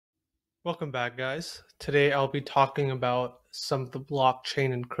Welcome back, guys. Today I'll be talking about some of the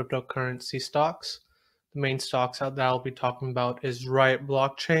blockchain and cryptocurrency stocks. The main stocks out that I'll be talking about is Riot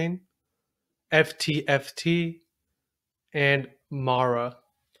Blockchain, FTFT, and Mara.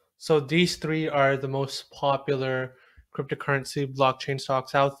 So these three are the most popular cryptocurrency blockchain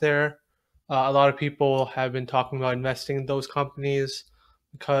stocks out there. A lot of people have been talking about investing in those companies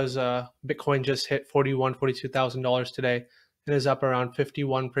because Bitcoin just hit $42,000 today and is up around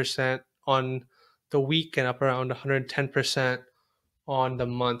 51% on the week and up around 110% on the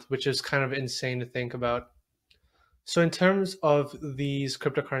month, which is kind of insane to think about. So, in terms of these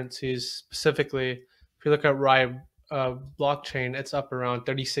cryptocurrencies specifically, if you look at Riot blockchain, it's up around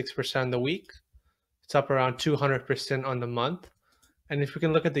 36% on the week. It's up around 200% on the month. And if we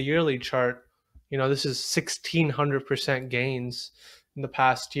can look at the yearly chart, this is 1600% gains in the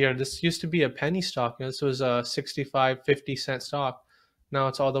past year. This used to be a penny stock. This was a 65, 50-cent stock. Now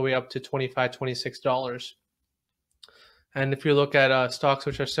it's all the way up to $25, $26. And if you look at stocks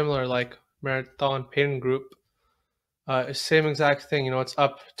which are similar, like Marathon Pain Group, same exact thing. It's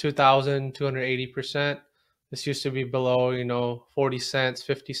up 2,280%. This used to be below, 40 cents,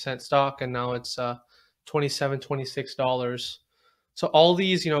 50-cent stock, and now it's $27, $26. So all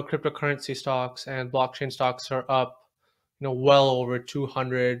these, cryptocurrency stocks and blockchain stocks are up, well over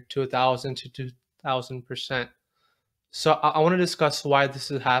 200, 2,000 to 2,000%. So I want to discuss why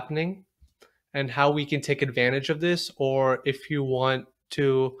this is happening and how we can take advantage of this, or if you want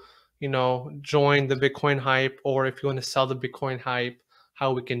to, join the Bitcoin hype, or if you want to sell the Bitcoin hype,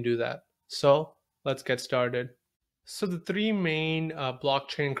 how we can do that. So let's get started. So the three main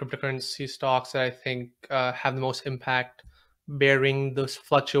blockchain cryptocurrency stocks that I think have the most impact bearing those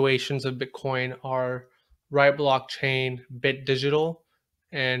fluctuations of Bitcoin are Riot Blockchain, Bit Digital,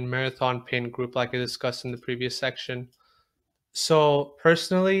 and Marathon Pain Group, like I discussed in the previous section. So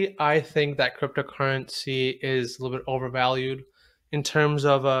personally, I think that cryptocurrency is a little bit overvalued in terms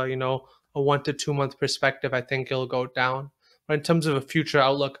of a 1 to 2 month perspective. I think it'll go down, but in terms of a future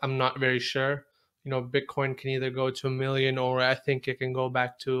outlook, I'm not very sure. Bitcoin can either go to a million, or I think it can go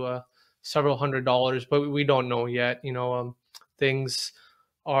back to several $100s, but we don't know yet. Things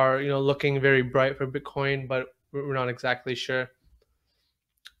are looking very bright for Bitcoin, but we're not exactly sure.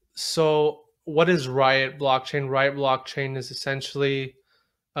 So what is Riot Blockchain? Riot Blockchain is essentially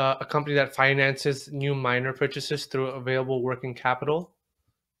a company that finances new miner purchases through available working capital.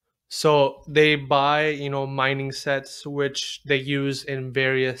 So they buy, mining sets which they use in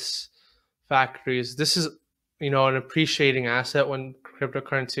various factories. This is, an appreciating asset when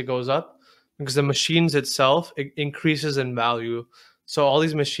cryptocurrency goes up, because the machines itself, it increases in value. So all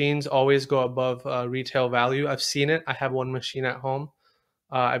these machines always go above retail value. I've seen it. I have one machine at home.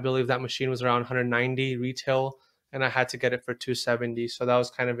 I believe that machine was around 190 retail, and I had to get it for 270. So that was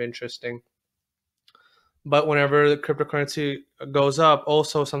kind of interesting. But whenever the cryptocurrency goes up,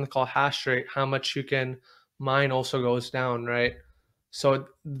 also something called hash rate, how much you can mine, also goes down, right? So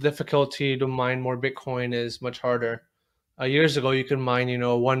difficulty to mine more Bitcoin is much harder. Years ago, you could mine,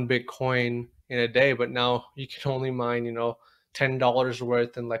 1 Bitcoin in a day, but now you can only mine, $10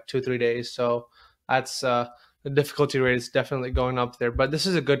 worth in like 2, 3 days. So that's the difficulty rate is definitely going up there. But this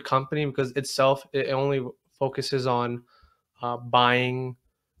is a good company because it only focuses on buying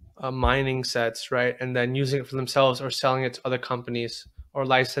mining sets, right, and then using it for themselves or selling it to other companies or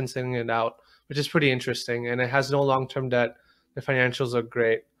licensing it out, which is pretty interesting. And it has no long-term debt. The financials are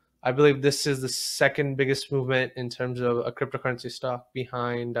great. I believe this is the second biggest movement in terms of a cryptocurrency stock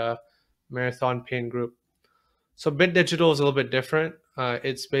behind Marathon Pain Group. So Bit Digital is a little bit different.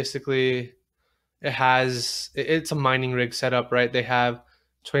 It's basically it's a mining rig setup, right? They have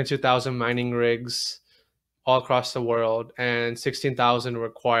 22,000 mining rigs all across the world, and 16,000 were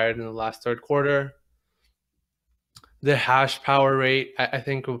acquired in the last third quarter. The hash power rate, I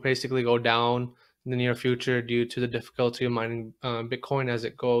think, will basically go down in the near future due to the difficulty of mining Bitcoin as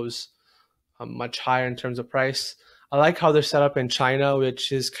it goes much higher in terms of price. I like how they're set up in China,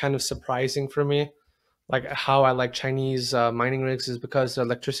 which is kind of surprising for me. Like how I like Chinese mining rigs is because the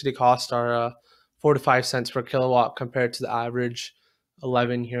electricity costs are 4 to 5 cents per kilowatt compared to the average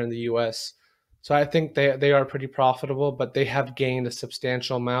 11 here in the US. So I think they are pretty profitable, but they have gained a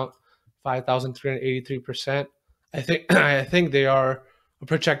substantial amount, 5,383%. I think they are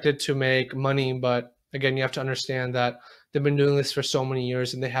projected to make money, but again, you have to understand that they've been doing this for so many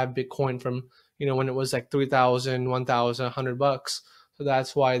years, and they have Bitcoin from when it was like 3,000, 1,000, $100. So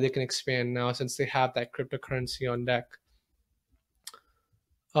that's why they can expand now, since they have that cryptocurrency on deck.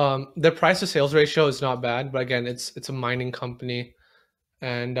 Their price to sales ratio is not bad, but again, it's a mining company,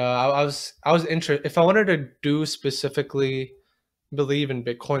 and I was interested. If I wanted to do specifically believe in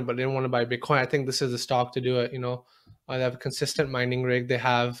Bitcoin, but they didn't want to buy Bitcoin. I think this is the stock to do it. They have a consistent mining rig. They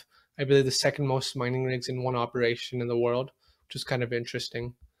have, I believe, the second most mining rigs in one operation in the world, which is kind of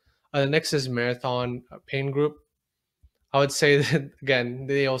interesting. The next is Marathon Pain Group. I would say that, again,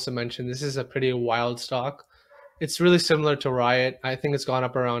 they also mentioned this is a pretty wild stock. It's really similar to Riot. I think it's gone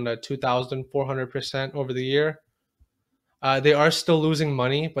up around 2,400% over the year. They are still losing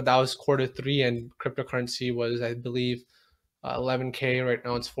money, but that was quarter 3, and cryptocurrency was, I believe, 11K. Right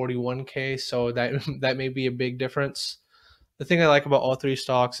now it's 41K, so that that may be a big difference. The thing I like about all three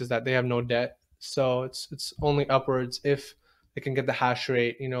stocks is that they have no debt, so it's only upwards if they can get the hash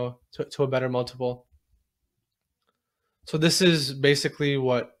rate, to a better multiple. So this is basically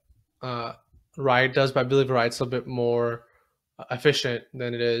what uh, Riot does, but I believe Riot's a little bit more efficient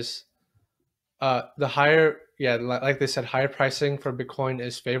than it is. The higher, yeah, like they said, higher pricing for Bitcoin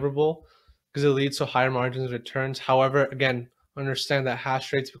is favorable because it leads to higher margins and returns. However, again, understand that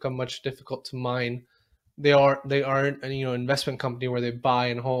hash rates become much difficult to mine. They aren't an investment company where they buy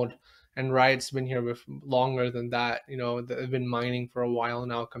and hold. And Riot's been here with longer than that. They've been mining for a while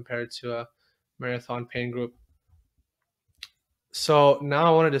now compared to a Marathon Pain Group. So now I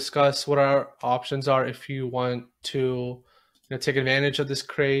want to discuss what our options are if you want to take advantage of this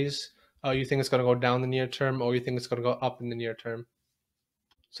craze. You think it's going to go down the near term, or you think it's going to go up in the near term?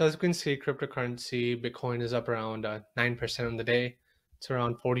 So as you can see, cryptocurrency, Bitcoin is up around 9% on the day. It's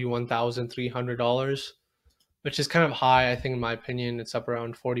around $41,300, which is kind of high. I think, in my opinion, it's up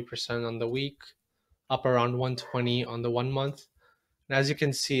around 40% on the week, up around 120 on the 1 month. And as you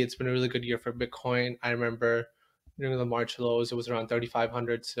can see, it's been a really good year for Bitcoin. I remember during the March lows, it was around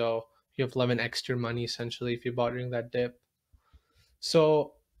 3,500. So you have 11x your money essentially if you bought during that dip.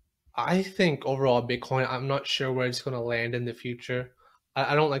 So I think overall Bitcoin, I'm not sure where it's going to land in the future.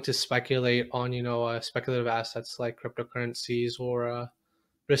 I don't like to speculate on speculative assets like cryptocurrencies or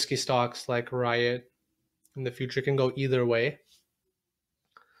risky stocks like Riot. In the future, can go either way.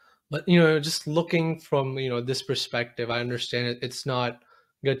 But just looking from this perspective, I understand it's not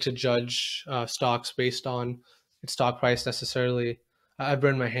good to judge stocks based on its stock price necessarily. I've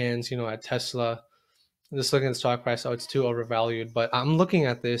burned my hands, at Tesla. Just looking at the stock price, oh, it's too overvalued. But I'm looking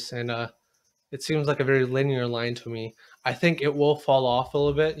at this, and it seems like a very linear line to me. I think it will fall off a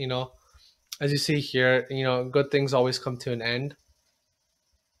little bit. As you see here, good things always come to an end.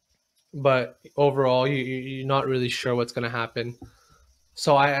 But overall, you're not really sure what's going to happen.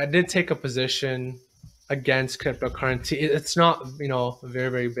 So I did take a position against cryptocurrency. It's not, very,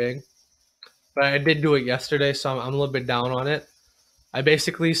 very big, but I did do it yesterday, so I'm a little bit down on it. I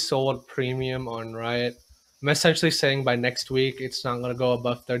basically sold premium on Riot. I'm essentially saying by next week, it's not going to go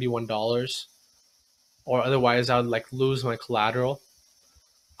above $31, or otherwise I would lose my collateral.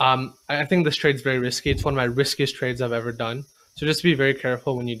 I think this trade's very risky. It's one of my riskiest trades I've ever done. So just be very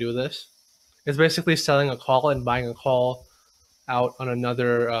careful when you do this. It's basically selling a call and buying a call out on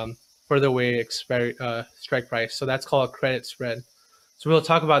another further away strike price. So that's called a credit spread. So we'll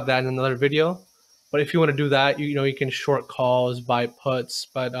talk about that in another video. But if you want to do that, you can short calls, buy puts,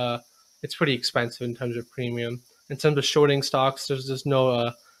 but it's pretty expensive in terms of premium. In terms of shorting stocks, there's just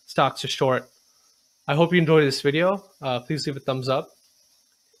no stocks to short. I hope you enjoyed this video. Please leave a thumbs up.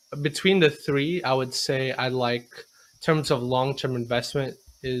 Between the three, I would say I like, in terms of long-term investment,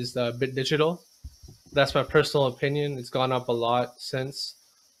 is Bit Digital. That's my personal opinion. It's gone up a lot since,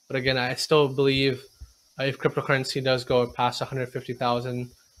 but again, I still believe if cryptocurrency does go past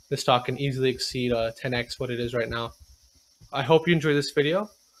 150,000, the stock can easily exceed 10x what it is right now. I hope you enjoyed this video.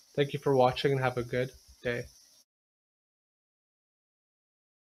 Thank you for watching and have a good day.